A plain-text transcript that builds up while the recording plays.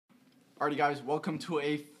Alrighty, guys, welcome to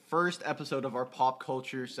a first episode of our pop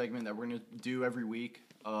culture segment that we're going to do every week.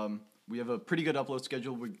 We have a pretty good upload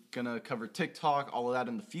schedule. We're going to cover TikTok, all of that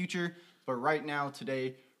in the future. But right now,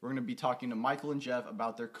 today, we're going to be talking to Michael and Jeff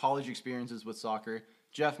about their college experiences with soccer.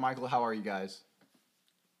 Jeff, Michael, how are you guys?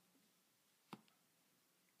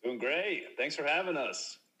 Doing great. Thanks for having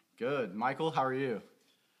us. Good. Michael, how are you?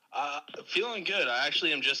 Feeling good. I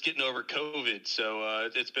actually am just getting over COVID, so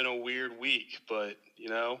it's been a weird week, but,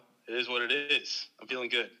 it is what it is. I'm feeling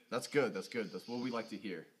good. That's good. That's what we like to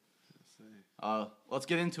hear. Let's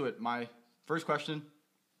get into it. My first question,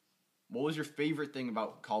 what was your favorite thing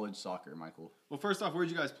about college soccer, Michael? Well, first off, where'd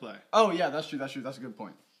you guys play? Oh, yeah, that's true. That's a good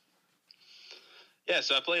point. Yeah,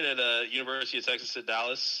 so I played at University of Texas at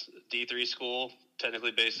Dallas, D3 school,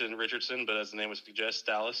 technically based in Richardson, but as the name would suggest,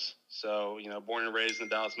 Dallas. So, born and raised in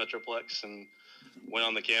the Dallas Metroplex and went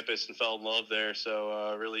on the campus and fell in love there.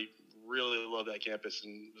 So really loved that campus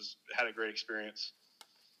and had a great experience.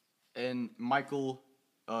 And Michael,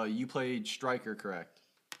 you played striker, correct?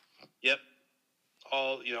 Yep.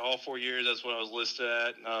 All 4 years, that's what I was listed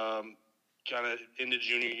at. Kind of into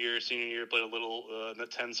junior year, senior year, played a little in the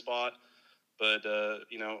 10 spot. But,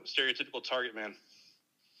 stereotypical target man.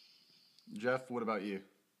 Jeff, what about you?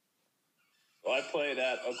 Well, I played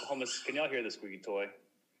at Oklahoma. Can y'all hear the squeaky toy?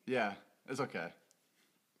 Yeah, it's okay.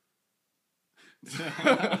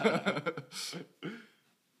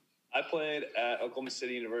 I played at Oklahoma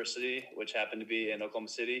City University, which happened to be in Oklahoma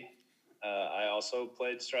City. I also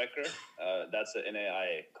played striker. That's an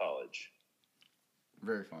NAIA college.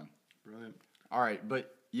 Very fun. Brilliant. All right,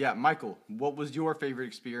 but yeah, Michael, what was your favorite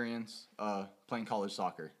experience playing college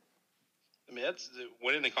soccer? I mean, that's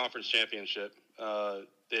winning the conference championship.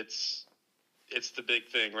 It's the big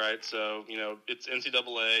thing, right? So, it's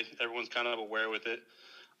NCAA. Everyone's kind of aware with it.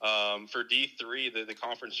 For D3, the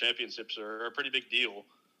conference championships are a pretty big deal.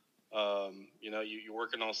 You're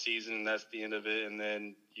working all season, and that's the end of it. And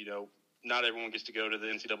then, not everyone gets to go to the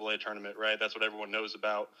NCAA tournament, right? That's what everyone knows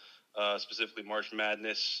about, specifically March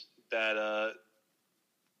Madness. That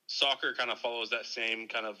soccer kind of follows that same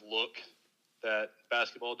kind of look that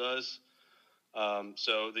basketball does.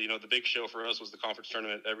 So the big show for us was the conference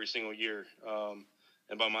tournament every single year.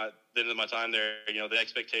 And by the end of my time there, the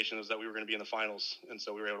expectation was that we were going to be in the finals, and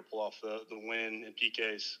so we were able to pull off the win in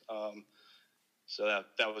PKs. So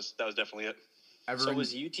that was definitely it. So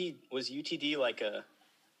was UTD like a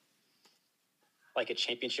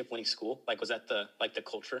championship winning school? Like, was that the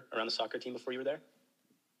culture around the soccer team before you were there?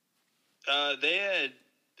 They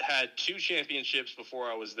had 2 championships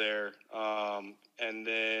before I was there. And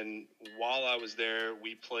then while I was there,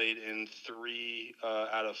 we played in 3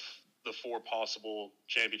 out of the 4 possible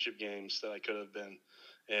championship games that I could have been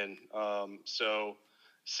in. So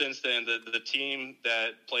since then, the team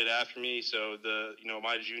that played after me, so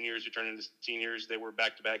my juniors who turned into seniors, they were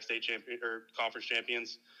back-to-back state champion or conference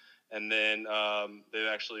champions. And then they've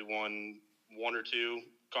actually won 1 or 2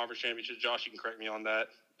 conference championships. Josh, you can correct me on that,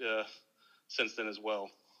 since then as well.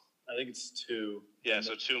 I think it's 2. Yeah,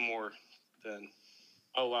 so 2 more then.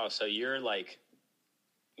 Oh, wow. So your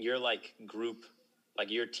group, like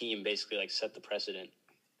your team basically like set the precedent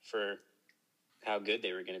for how good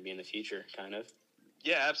they were going to be in the future, kind of.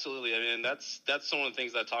 Yeah, absolutely. I mean, that's some of the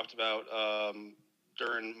things that I talked about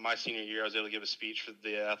during my senior year. I was able to give a speech for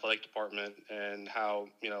the athletic department and how,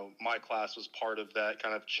 my class was part of that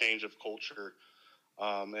kind of change of culture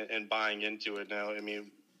and buying into it. Now, I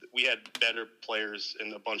mean, we had better players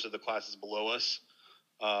in a bunch of the classes below us,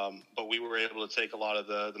 but we were able to take a lot of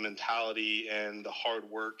the mentality and the hard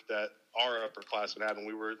work that our upperclassmen had when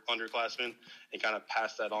we were underclassmen and kind of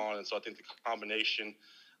pass that on. And so I think the combination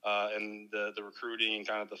and the recruiting and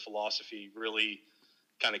kind of the philosophy really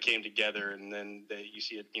kind of came together, and then you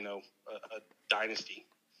see a dynasty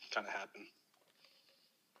kind of happen.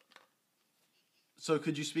 So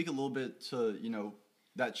could you speak a little bit to,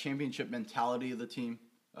 that championship mentality of the team?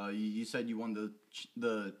 You said you won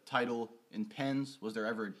the title in pens. Was there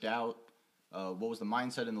ever a doubt? What was the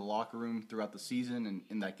mindset in the locker room throughout the season and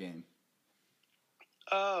in that game?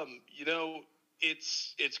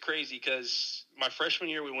 It's crazy because my freshman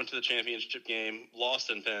year we went to the championship game, lost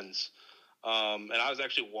in pens. And I was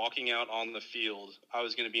actually walking out on the field. I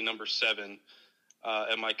was going to be number 7.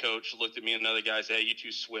 And my coach looked at me and another guy said, "Hey, you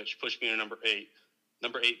 2 switch." Pushed me to number 8.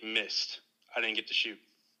 Number 8 missed. I didn't get to shoot.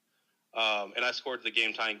 And I scored the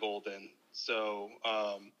game-tying goal then. So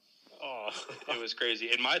it was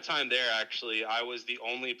crazy. In my time there, actually, I was the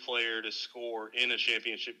only player to score in a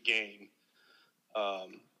championship game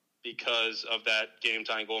because of that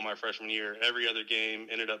game-tying goal my freshman year. Every other game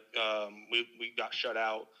ended up we got shut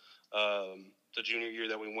out the junior year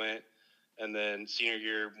that we went. and then senior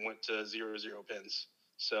year went to 0-0 pins.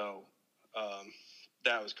 So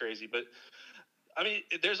that was crazy. But I mean,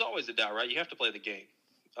 there's always a doubt, right? You have to play the game.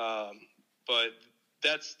 But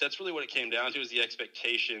that's really what it came down to, is the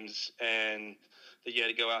expectations and that you had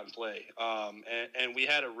to go out and play. And we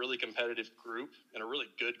had a really competitive group and a really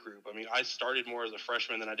good group. I mean, I started more as a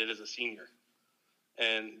freshman than I did as a senior.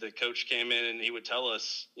 And the coach came in and he would tell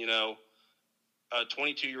us, a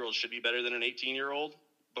 22-year-old should be better than an 18-year-old,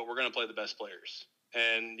 but we're going to play the best players.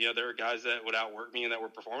 And, there are guys that would outwork me and that were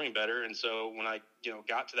performing better. And so when I,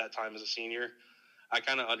 got to that time as a senior, I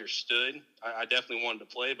kind of understood. I definitely wanted to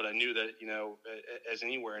play, but I knew that, as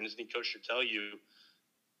anywhere, and as any coach should tell you,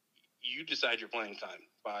 you decide your playing time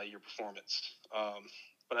by your performance.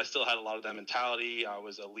 But I still had a lot of that mentality. I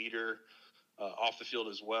was a leader off the field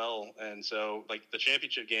as well. And so, like, the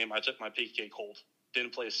championship game, I took my PK cold.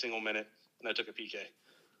 Didn't play a single minute, and I took a PK.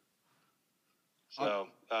 So,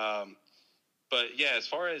 but, yeah, as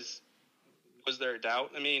far as was there a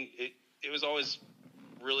doubt, I mean, it was always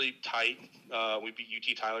really tight. We beat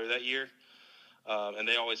UT Tyler that year, and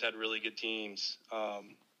they always had really good teams.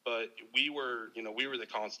 But we were the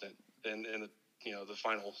constant in the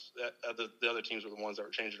finals. The other teams were the ones that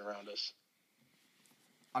were changing around us.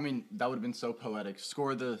 I mean, that would have been so poetic.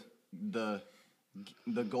 Score the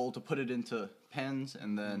goal to put it into pens,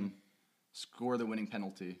 and then score the winning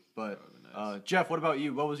penalty. But nice. Jeff, what about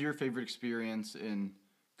you? What was your favorite experience in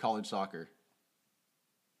college soccer?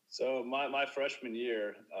 So my freshman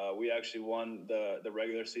year, we actually won the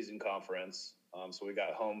regular season conference. So we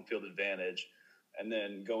got home field advantage, and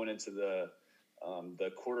then going into the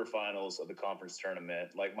quarterfinals of the conference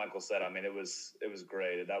tournament, like Michael said, I mean, it was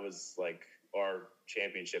great. That was like our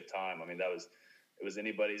championship time. I mean, it was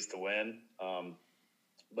anybody's to win.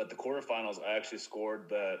 But the quarterfinals, I actually scored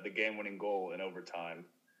the game-winning goal in overtime.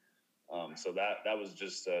 So that was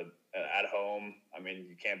just at home. I mean,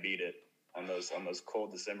 you can't beat it on those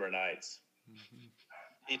cold December nights.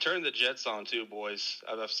 He turned the Jets on too, boys.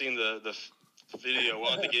 I've seen the video.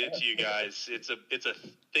 We'll have to get it to you guys. It's a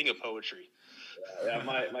thing of poetry. Yeah,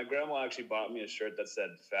 my grandma actually bought me a shirt that said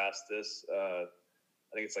fastest. I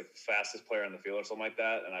think it's like fastest player on the field or something like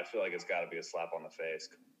that. And I feel like it's got to be a slap on the face.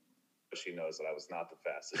 She knows that I was not the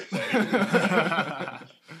fastest player.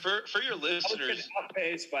 for your listeners, I was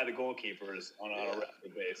outpaced by the goalkeepers on a regular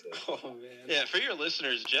basis. Oh man! Yeah, for your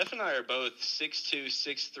listeners, Jeff and I are both 6'2",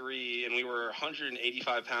 6'3", and we were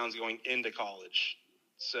 185 pounds going into college.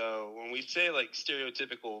 So when we say like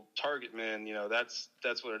stereotypical target man, that's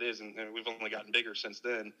what it is, and we've only gotten bigger since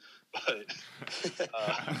then. But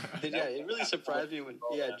yeah, it really surprised me when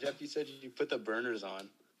Jeff, you said you put the burners on.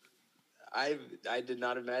 I did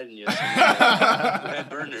not imagine you had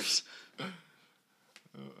burners.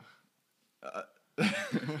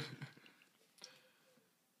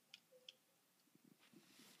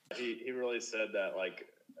 He really said that, like,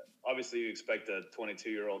 obviously you expect a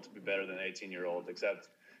 22-year-old to be better than an 18-year-old, except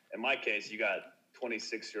in my case, you got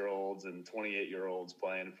 26-year-olds and 28-year-olds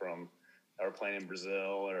playing in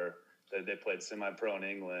Brazil, or they played semi-pro in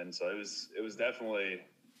England. So it was definitely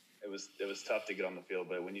it was tough to get on the field,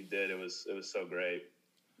 but when you did, it was so great.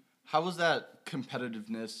 How was that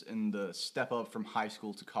competitiveness in the step up from high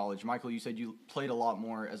school to college? Michael, you said you played a lot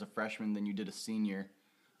more as a freshman than you did a senior.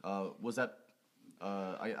 Was that,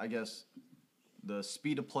 I guess, the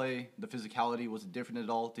speed of play, the physicality, was it different at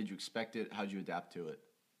all? Did you expect it? How did you adapt to it?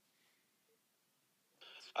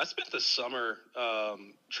 I spent the summer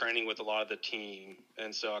training with a lot of the team,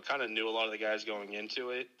 and so I kind of knew a lot of the guys going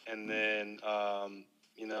into it. And then,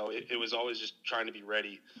 it was always just trying to be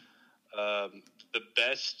ready. The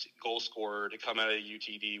best goal scorer to come out of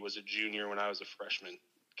UTD was a junior when I was a freshman.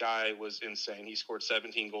 Guy was insane. He scored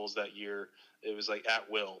 17 goals that year. It was like at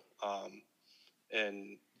will.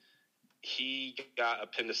 And he got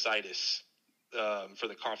appendicitis for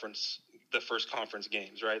the first conference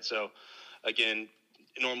games, right? So, again,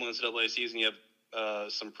 normal NCAA season, you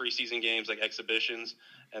have some preseason games like exhibitions,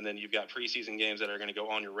 and then you've got preseason games that are going to go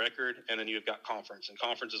on your record, and then you've got conference, and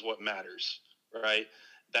conference is what matters, right?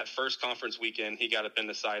 That first conference weekend, he got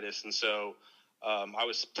appendicitis, and so I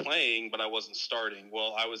was playing, but I wasn't starting.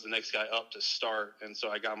 Well, I was the next guy up to start, and so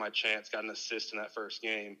I got my chance, got an assist in that first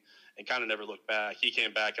game, and kind of never looked back. He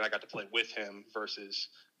came back, and I got to play with him versus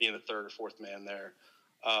being the third or fourth man there.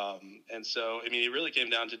 And so, I mean, it really came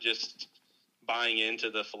down to just buying into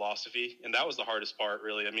the philosophy, and that was the hardest part,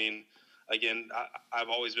 really. I mean, again, I've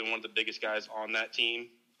always been one of the biggest guys on that team,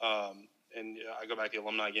 and I go back to the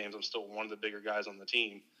alumni games, I'm still one of the bigger guys on the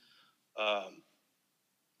team.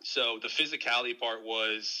 So the physicality part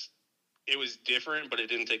it was different, but it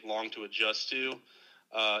didn't take long to adjust to.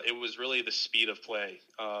 It was really the speed of play,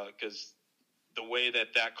 because the way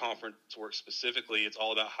that conference works specifically, it's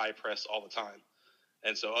all about high press all the time.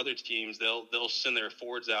 And so other teams, they'll send their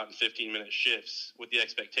forwards out in 15-minute shifts with the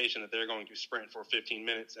expectation that they're going to sprint for 15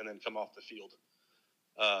 minutes and then come off the field.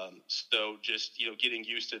 So just, getting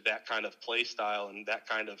used to that kind of play style and that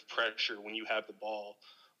kind of pressure when you have the ball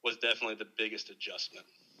was definitely the biggest adjustment.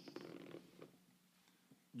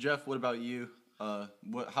 Jeff, what about you?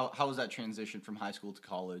 How was that transition from high school to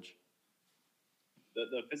college?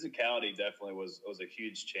 The physicality definitely was a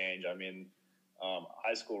huge change. I mean,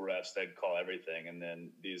 high school refs, they'd call everything, and then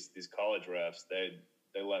these college refs,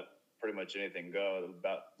 they let pretty much anything go,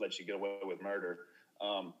 about let you get away with murder.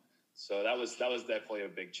 So that was definitely a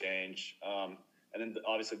big change. And then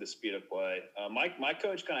obviously the speed of play. My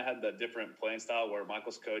coach kind of had the different playing style, where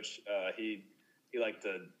Michael's coach, he liked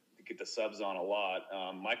to get the subs on a lot.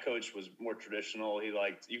 My coach was more traditional.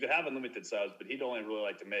 You could have unlimited subs, but he'd only really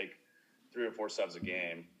like to make 3 or 4 subs a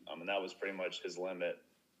game, and that was pretty much his limit.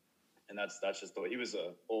 And that's just the way he was.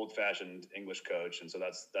 A old-fashioned English coach, and so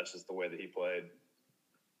that's just the way that he played.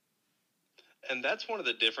 And that's one of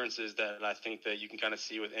the differences that I think that you can kind of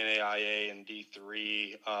see with NAIA and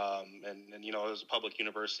D3, and it was a public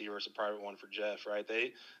university versus a private one for Jeff, right?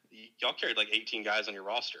 Y'all carried like 18 guys on your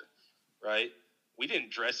roster, right? We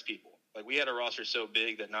didn't dress people. Like, we had a roster so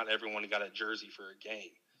big that not everyone got a jersey for a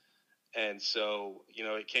game. And so,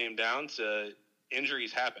 it came down to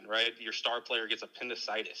injuries happen, right? Your star player gets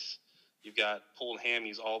appendicitis. You've got pulled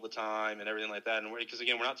hammies all the time and everything like that. And because,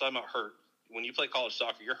 again, we're not talking about hurt. When you play college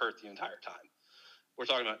soccer, you're hurt the entire time. We're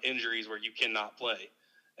talking about injuries where you cannot play.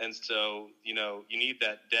 And so, you need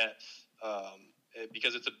that depth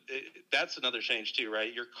because that's another change too,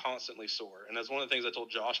 right? You're constantly sore. And that's one of the things I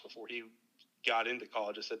told Josh before he got into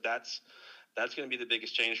college. I said, that's going to be the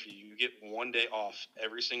biggest change for you. You get one day off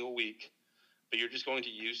every single week, but you're just going to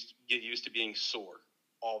get used to being sore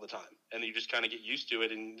all the time. And you just kind of get used to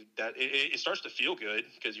it. And that it starts to feel good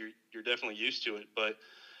because you're definitely used to it. But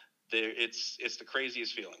it's the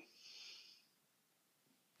craziest feeling.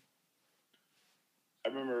 I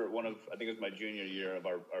remember I think it was my junior year of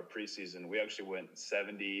our preseason, we actually went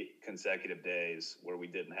 70 consecutive days where we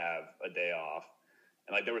didn't have a day off.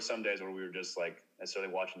 And there were some days where we were just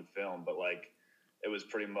necessarily watching film, but it was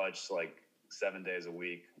pretty much 7 days a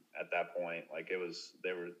week at that point.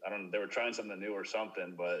 They were trying something new or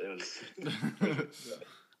something, but it was.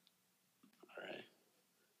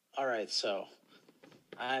 All right. So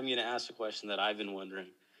I'm going to ask a question that I've been wondering.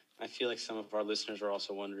 I feel like some of our listeners are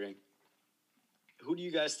also wondering. Who do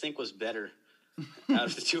you guys think was better out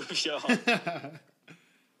of the two of y'all?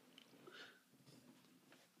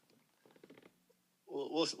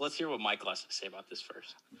 Well, let's hear what Michael has to say about this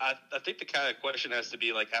first. I think the kind of question has to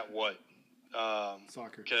be at what?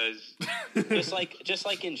 Soccer. Because just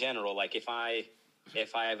like in general, if I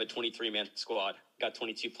have a 23-man squad, got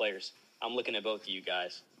 22 players, I'm looking at both of you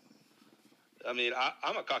guys. I mean,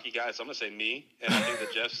 I'm a cocky guy, so I'm going to say me, and I think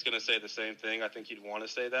that Jeff's going to say the same thing. I think he'd want to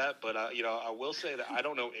say that, but, I will say that I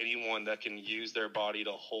don't know anyone that can use their body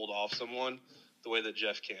to hold off someone the way that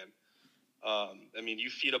Jeff can. I mean,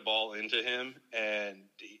 you feed a ball into him, and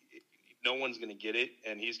no one's going to get it,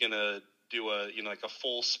 and he's going to do a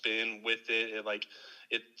full spin with it.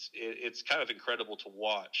 It's kind of incredible to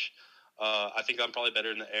watch. I think I'm probably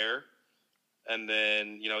better in the air. And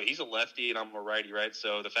then, he's a lefty and I'm a righty, right?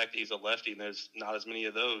 So the fact that he's a lefty and there's not as many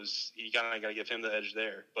of those, you kind of got to give him the edge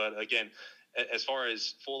there. But again, as far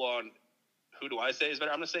as full on, who do I say is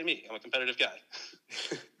better? I'm going to say me. I'm a competitive guy.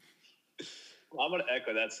 Well, I'm going to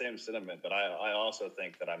echo that same sentiment, but I also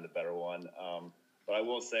think that I'm the better one. But I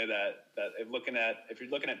will say that if you're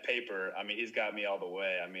looking at paper, I mean, he's got me all the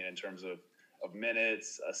way. I mean, in terms of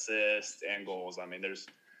minutes, assists, and goals, I mean,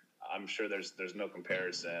 I'm sure there's no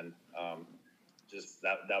comparison. Just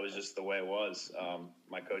that was just the way it was.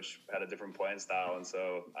 My coach had a different playing style, and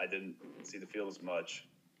so I didn't see the field as much.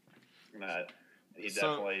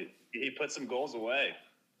 He put some goals away.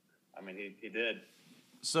 I mean, he did.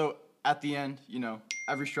 So at the end,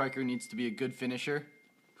 every striker needs to be a good finisher.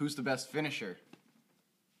 Who's the best finisher?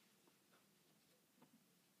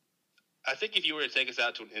 I think if you were to take us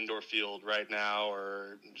out to an indoor field right now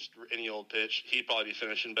or just any old pitch, he'd probably be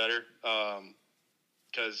finishing better.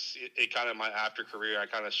 Because it kind of, my after career, I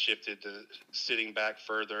kind of shifted to sitting back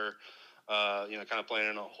further, kind of playing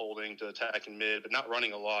in a holding to attacking mid, but not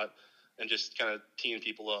running a lot and just kind of teeing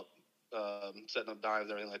people up, setting up dimes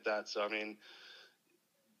and everything like that. So, I mean,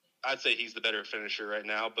 I'd say he's the better finisher right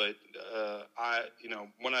now, but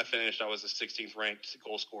when I finished, I was the 16th ranked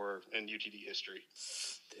goal scorer in UTD history.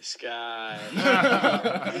 This guy.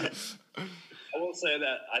 I will say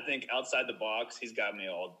that I think outside the box, he's got me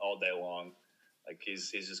all day long. Like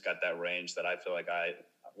he's just got that range that I feel like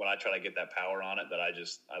when I try to get that power on it, that I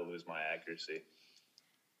lose my accuracy.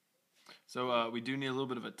 So we do need a little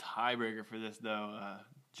bit of a tiebreaker for this, though.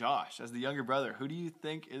 Josh, as the younger brother, who do you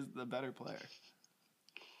think is the better player?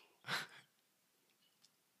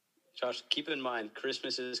 Josh, keep in mind,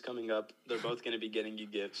 Christmas is coming up. They're both going to be getting you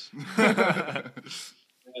gifts. Well,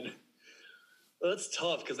 that's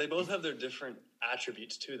tough because they both have their different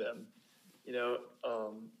attributes to them.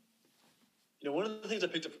 One of the things I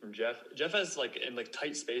picked up from Jeff has in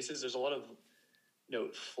tight spaces, there's a lot of,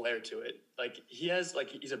 flair to it. Like he has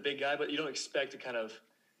he's a big guy, but you don't expect to kind of,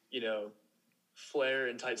 flare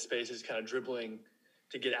in tight spaces, kind of dribbling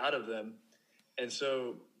to get out of them. And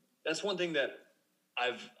so that's one thing that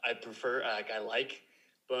I prefer, I like,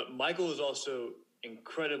 but Michael is also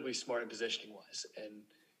incredibly smart in positioning wise and,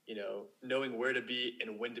 knowing where to be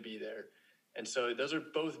and when to be there. And so those are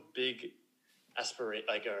both big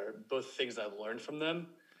are both things I've learned from them,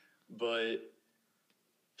 but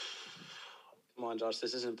come on, Josh,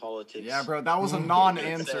 this isn't politics. Yeah, bro, that was a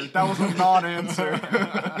non-answer. That was a non-answer.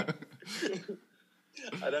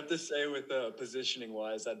 I'd have to say with positioning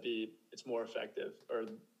wise, it's more effective, or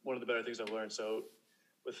one of the better things I've learned. So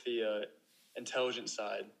with the intelligent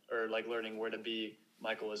side, or learning where to be,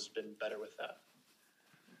 Michael has been better with that.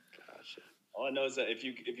 Gotcha. All I know is that if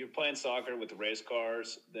you're playing soccer with race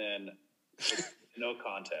cars, then it's no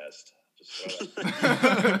contest. Just throw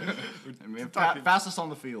that. I mean, fastest on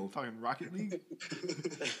the field. Talking Rocket League?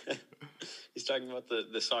 He's talking about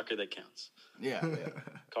the soccer that counts. Yeah.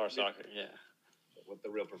 Car soccer, yeah. What the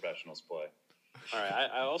real professionals play. All right,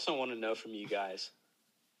 I also want to know from you guys.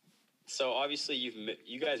 So obviously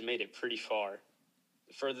you guys made it pretty far,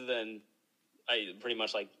 further than pretty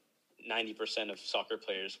much 90% of soccer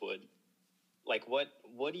players would.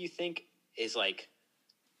 What do you think is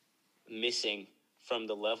missing from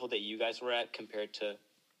the level that you guys were at compared to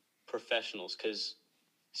professionals? Because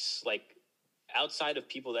outside of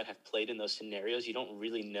people that have played in those scenarios, you don't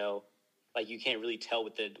really know, you can't really tell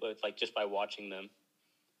with just by watching them,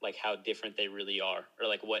 how different they really are,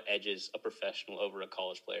 or what edges a professional over a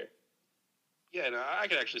college player. Yeah, no, I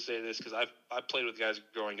could actually say this because I've played with guys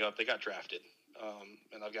growing up. They got drafted,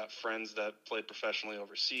 and I've got friends that played professionally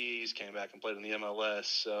overseas, came back and played in the MLS.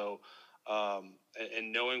 So,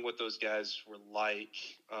 and knowing what those guys were like,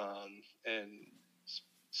 and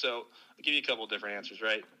so I'll give you a couple of different answers.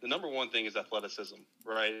 Right, the number one thing is athleticism,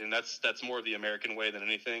 right, and that's more of the American way than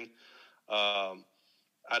anything.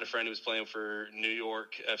 I had a friend who was playing for New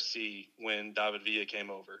York FC when David Villa came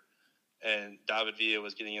over. And David Villa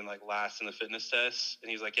was getting in last in the fitness tests.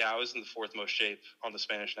 And he's like, yeah, I was in the fourth most shape on the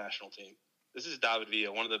Spanish national team. This is David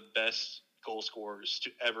Villa, one of the best goal scorers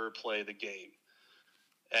to ever play the game.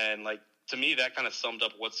 And to me, that kind of summed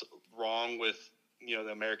up what's wrong with,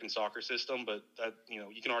 the American soccer system. But that,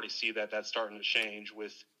 you can already see that that's starting to change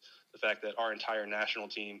with the fact that our entire national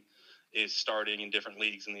team is starting in different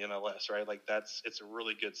leagues in the MLS, right? It's a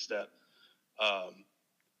really good step.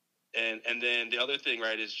 And then the other thing,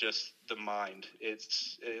 right, is just the mind.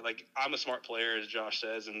 It's I'm a smart player, as Josh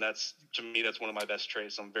says, and to me, that's one of my best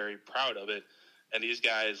traits. I'm very proud of it. And these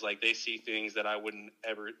guys, they see things that I wouldn't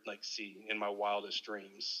ever see in my wildest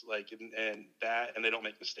dreams. And they don't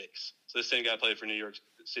make mistakes. So this same guy played for New York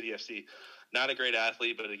City FC, not a great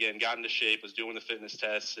athlete, but again, got into shape, was doing the fitness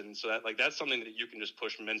tests. And so that's something that you can just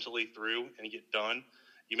push mentally through and get done.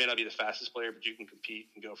 You may not be the fastest player, but you can compete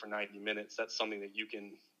and go for 90 minutes. That's something that you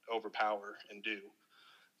can overpower and do.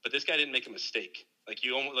 But this guy didn't make a mistake.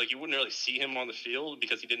 You wouldn't really see him on the field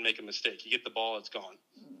because he didn't make a mistake. You get the ball, it's gone.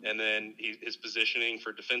 And then his positioning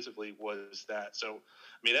for defensively was that. So,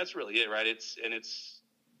 I mean, that's really it, right? It's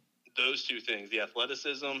those two things, the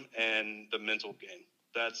athleticism and the mental game.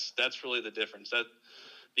 That's really the difference.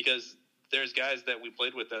 Because there's guys that we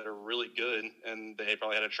played with that are really good, and they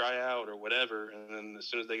probably had a tryout or whatever, and then as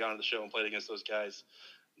soon as they got on the show and played against those guys,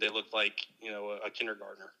 they looked like, a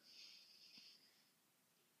kindergartner.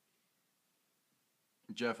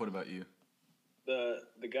 Jeff, what about you?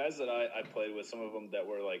 The guys that I played with, some of them that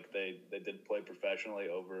were they did play professionally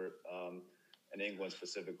over in England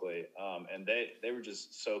specifically, and they were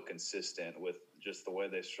just so consistent with just the way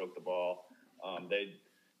they stroked the ball.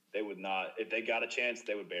 They would not, if they got a chance,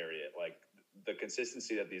 they would bury it. The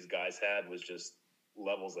consistency that these guys had was just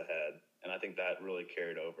levels ahead, and I think that really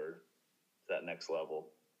carried over to that next level.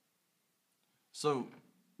 So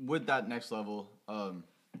with that next level,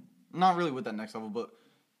 not really with that next level, but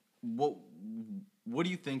what do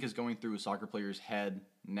you think is going through a soccer player's head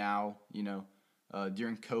now,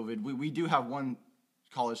 during COVID? We do have one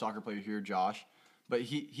college soccer player here, Josh, but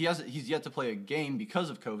he's yet to play a game because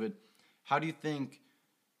of COVID. How do you think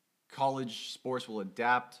college sports will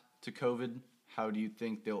adapt to COVID? How do you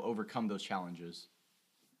think they'll overcome those challenges?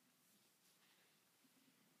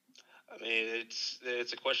 I mean,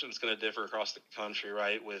 it's a question that's going to differ across the country,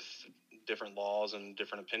 right? With different laws and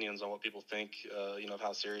different opinions on what people think, of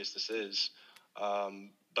how serious this is.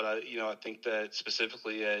 But I think that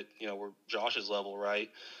specifically at where Josh's level, right?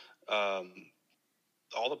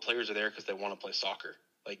 All the players are there because they want to play soccer.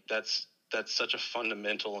 Like that's such a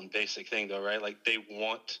fundamental and basic thing, though, right? Like they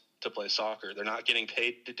want to play soccer. They're not getting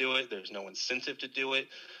paid to do it. There's no incentive to do it.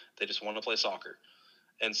 They just want to play soccer,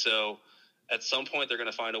 and so at some point they're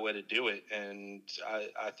going to find a way to do it. And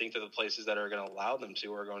I think that the places that are going to allow them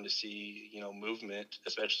to are going to see, movement,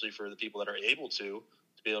 especially for the people that are able to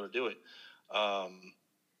be able to do it.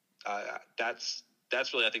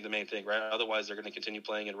 That's really, I think, the main thing, right? Otherwise they're going to continue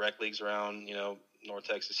playing in rec leagues around, North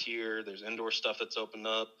Texas here. There's indoor stuff that's opened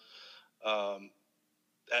up. But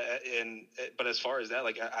as far as that,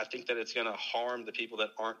 like, I think that it's going to harm the people that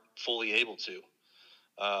aren't fully able to.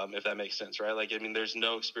 If that makes sense, right? Like, I mean, there's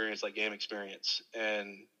no experience like game experience.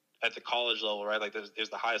 And at the college level, right, like there's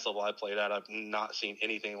the highest level I played at. I've not seen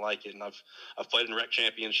anything like it. And I've played in rec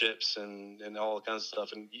championships and all the kinds of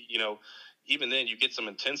stuff. And, even then you get some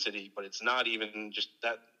intensity, but it's not even just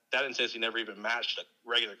that intensity never even matched a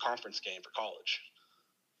regular conference game for college.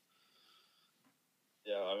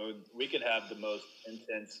 Yeah, I mean, we could have the most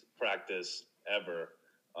intense practice ever,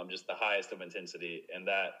 just the highest of intensity, and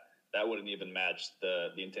that wouldn't even match the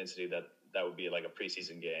intensity that would be like a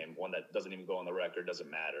preseason game, one that doesn't even go on the record, doesn't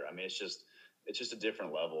matter. I mean, it's just a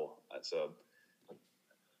different level. So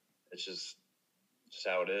it's just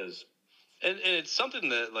how it is. And it's something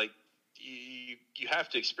that, like, you have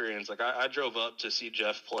to experience. Like, I drove up to see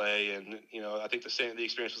Jeff play, and I think the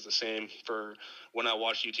experience was the same for when I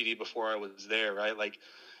watched UTD before I was there, right? Like,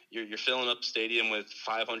 you're filling up the stadium with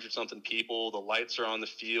 500 something people. The lights are on the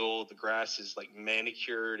field. The grass is like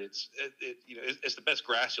manicured. It's the best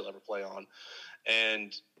grass you'll ever play on,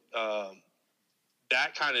 and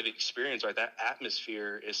that kind of experience, right? That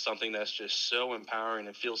atmosphere is something that's just so empowering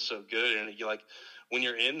and feels so good. And you, like, when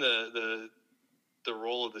you're in the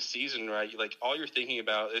role of the season, right? All you're thinking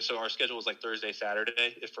about is, so our schedule is like Thursday,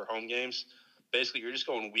 Saturday if for home games. Basically, you're just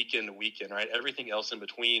going weekend to weekend, right? Everything else in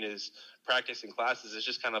between is practice and classes. It's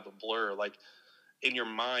just kind of a blur. Like, in your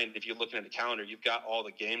mind, if you're looking at a calendar, you've got all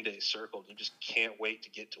the game days circled. You just can't wait to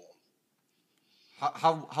get to them.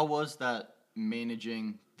 How was that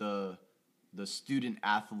managing the student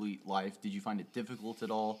athlete life? Did you find it difficult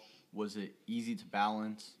at all? Was it easy to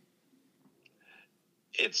balance?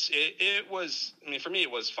 It was, I mean, for me,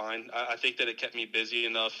 it was fine. I think that it kept me busy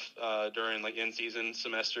enough during like in-season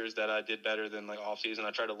semesters that I did better than like off-season.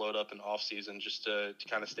 I try to load up in off-season just to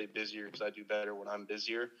kind of stay busier because I do better when I'm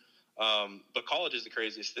busier. But college is the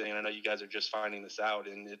craziest thing. And I know you guys are just finding this out,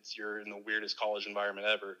 and you're in the weirdest college environment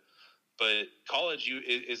ever. But college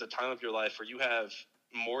is a time of your life where you have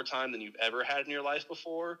more time than you've ever had in your life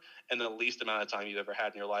before, and the least amount of time you've ever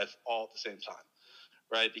had in your life all at the same time.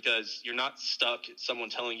 Right? Because you're not stuck at someone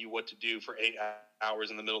telling you what to do for 8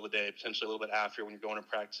 hours in the middle of the day, potentially a little bit after when you're going to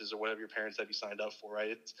practices or whatever your parents have you signed up for,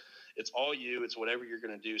 right? It's all you. It's whatever you're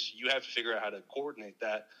going to do. So you have to figure out how to coordinate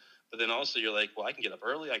that. But then also you're like, well, I can get up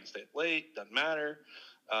early. I can stay up late. Doesn't matter.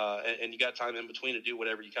 And you got time in between to do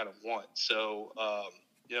whatever you kind of want. So,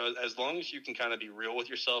 as long as you can kind of be real with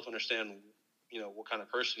yourself, understand, what kind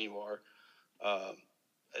of person you are,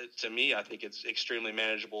 to me, I think it's extremely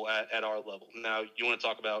manageable at our level. Now, you want to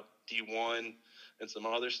talk about D1 and some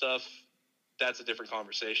other stuff, that's a different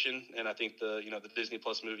conversation. And I think the Disney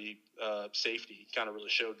Plus movie Safety kind of really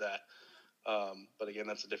showed that. But again,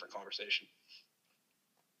 that's a different conversation.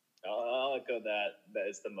 I'll echo that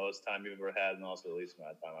it's the most time you've ever had and also the least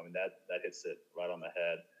amount of time. I mean, that hits it right on the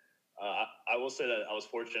head. I will say that I was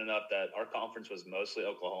fortunate enough that our conference was mostly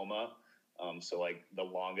Oklahoma. So like the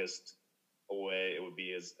longest away it would be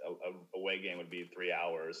is a away game would be 3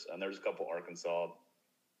 hours, and there's a couple Arkansas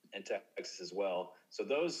and Texas as well. So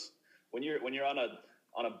those when you're on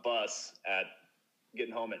a bus at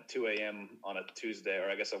getting home at 2 a.m. on a Tuesday, or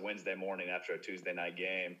I guess a Wednesday morning after a Tuesday night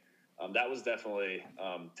game, that was definitely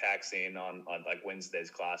taxing on like Wednesday's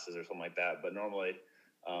classes or something like that. But normally,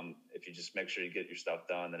 if you just make sure you get your stuff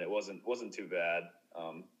done, then it wasn't too bad.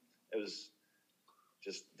 It was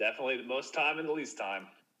just definitely the most time and the least time.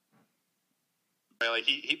 Like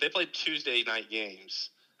they played Tuesday night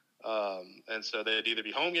games, and so they'd either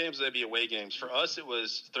be home games or they'd be away games. For us, it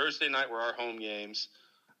was Thursday night were our home games.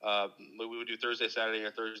 We would do Thursday, Saturday,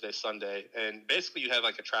 or Thursday, Sunday, and basically you have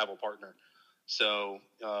like a travel partner. So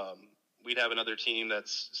we'd have another team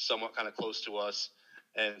that's somewhat kind of close to us,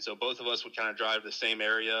 And so both of us would kind of drive to the same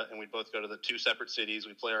area, and we'd both go to the two separate cities.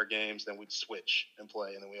 We'd play our games, then we'd switch and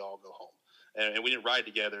play, and then we all go home. And we didn't ride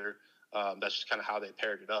together. That's just kind of how they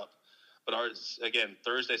paired it up. But ours, again,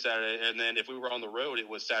 Thursday, Saturday, and then if we were on the road, it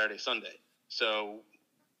was Saturday, Sunday. So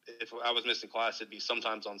if I was missing class, it'd be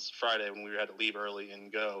sometimes on Friday when we had to leave early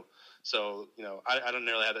and go. So, I don't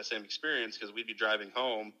nearly have that same experience because we'd be driving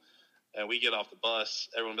home and we get off the bus.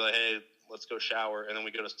 Everyone would be like, hey, let's go shower. And then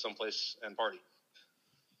we go to someplace and party.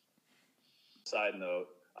 Side note,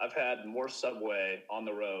 I've had more Subway on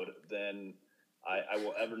the road than I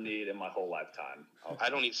will ever need in my whole lifetime. I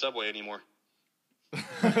don't eat Subway anymore.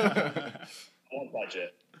 I won't touch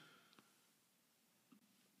it.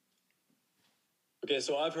 Okay,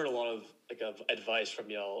 so I've heard a lot of advice from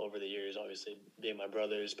y'all over the years, obviously being my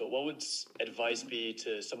brothers, but what would advice be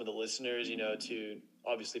to some of the listeners, to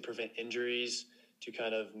obviously prevent injuries, to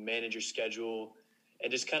kind of manage your schedule,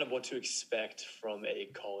 and just kind of what to expect from a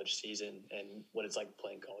college season and what it's like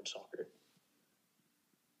playing college soccer?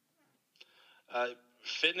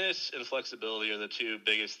 Fitness and flexibility are the two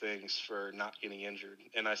biggest things for not getting injured.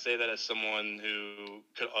 And I say that as someone who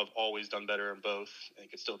could have always done better in both and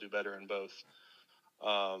could still do better in both.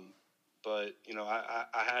 But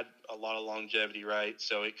I had a lot of longevity, right?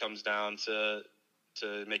 So it comes down to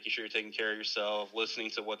making sure you're taking care of yourself, listening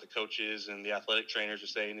to what the coaches and the athletic trainers are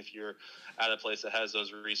saying if you're at a place that has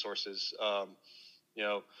those resources.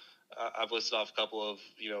 I've listed off a couple of,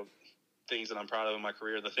 things that I'm proud of in my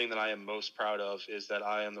career. The thing that I am most proud of is that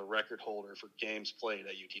I am the record holder for games played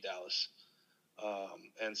at UT Dallas.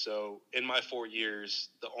 And so in my 4 years,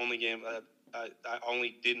 the only game I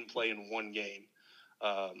only didn't play in one game.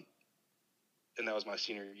 And that was my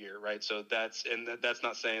senior year, right? So that's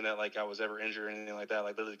not saying that I was ever injured or anything like that.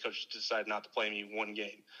 Literally, the coach decided not to play me one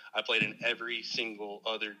game. I played in every single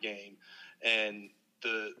other game, and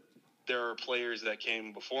there are players that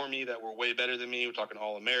came before me that were way better than me. We're talking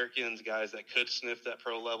All-Americans, guys that could sniff that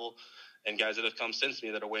pro level, and guys that have come since me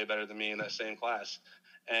that are way better than me in that same class.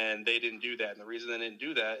 And they didn't do that. And the reason they didn't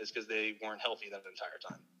do that is because they weren't healthy that entire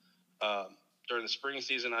time. During the spring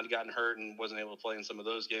season, I'd gotten hurt and wasn't able to play in some of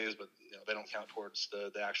those games, but they don't count towards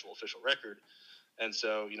the actual official record. And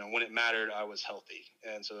so, when it mattered, I was healthy.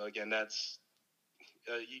 And so, again, that's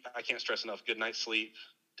I can't stress enough. Good night's sleep,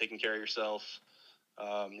 taking care of yourself,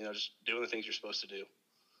 just doing the things you're supposed to do.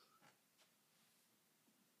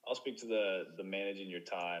 I'll speak to the managing your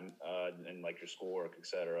time and your schoolwork, et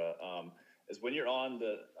cetera. Is when you're on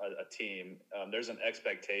a team, there's an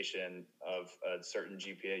expectation of a certain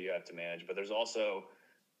GPA you have to manage, but there's also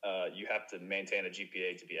you have to maintain a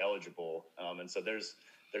GPA to be eligible. And so there's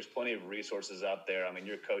plenty of resources out there. I mean,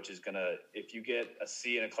 your coach is gonna, if you get a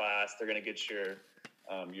C in a class, they're gonna get your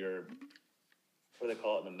what do they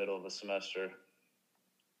call it in the middle of the semester?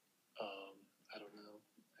 I don't know,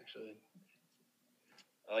 actually.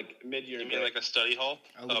 Mid-year. You mean like a study hall?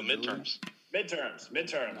 Midterms. Midterms.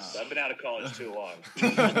 No. I've been out of college too long.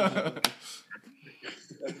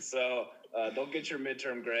 So they'll get your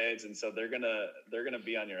midterm grades, and so they're gonna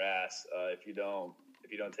be on your ass if you don't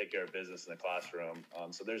take care of business in the classroom.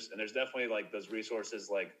 So there's definitely those resources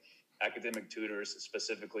like academic tutors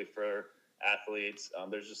specifically for athletes.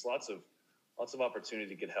 There's just lots of opportunity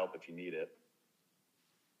to get help if you need it.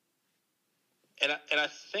 And I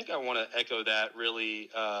think I want to echo that really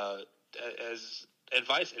as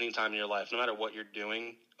advice anytime in your life, no matter what you're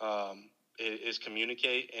doing, is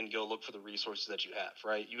communicate and go look for the resources that you have,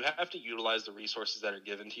 right? You have to utilize the resources that are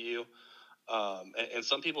given to you. And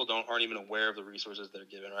some people aren't even aware of the resources that are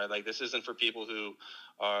given, right? This isn't for people who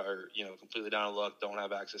are, completely down on luck, don't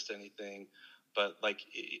have access to anything. But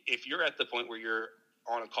if you're at the point where you're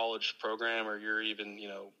on a college program or you're even,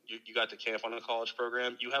 you got to camp on a college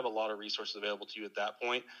program, you have a lot of resources available to you at that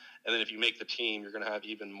point. And then if you make the team, you're going to have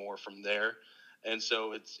even more from there. And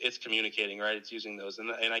so it's communicating, right? It's using those.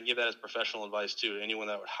 And I give that as professional advice too, to anyone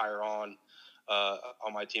that would hire on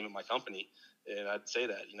my team at my company. And I'd say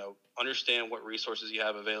that, understand what resources you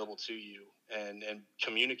have available to you and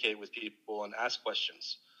communicate with people and ask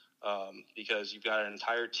questions because you've got an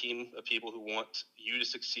entire team of people who want you to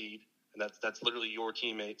succeed. And that's literally your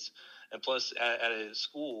teammates. And plus, at a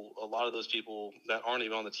school, a lot of those people that aren't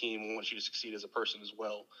even on the team want you to succeed as a person as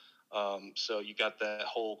well. So you got that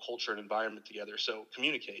whole culture and environment together. So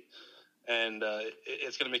communicate. And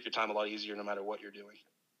it's going to make your time a lot easier no matter what you're doing.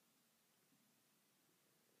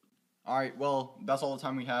 All right, well, that's all the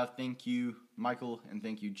time we have. Thank you, Michael, and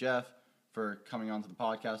thank you, Jeff, for coming on to the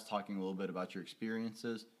podcast, talking a little bit about your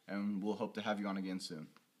experiences, and we'll hope to have you on again soon.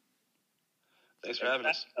 Thanks for having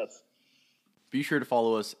us. Be sure to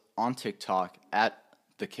follow us on TikTok at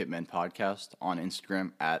the Kitmen Podcast, on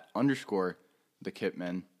Instagram at the Kit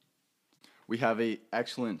Men. We have a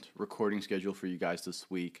excellent recording schedule for you guys this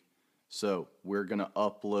week. So we're going to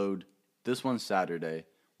upload this one Saturday.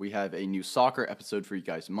 We have a new soccer episode for you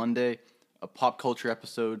guys Monday, a pop culture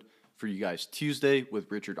episode for you guys Tuesday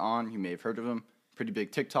with Richard On. You may have heard of him, pretty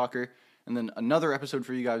big TikToker. And then another episode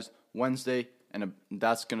for you guys Wednesday, and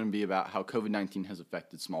that's going to be about how COVID-19 has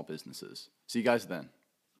affected small businesses. See you guys then.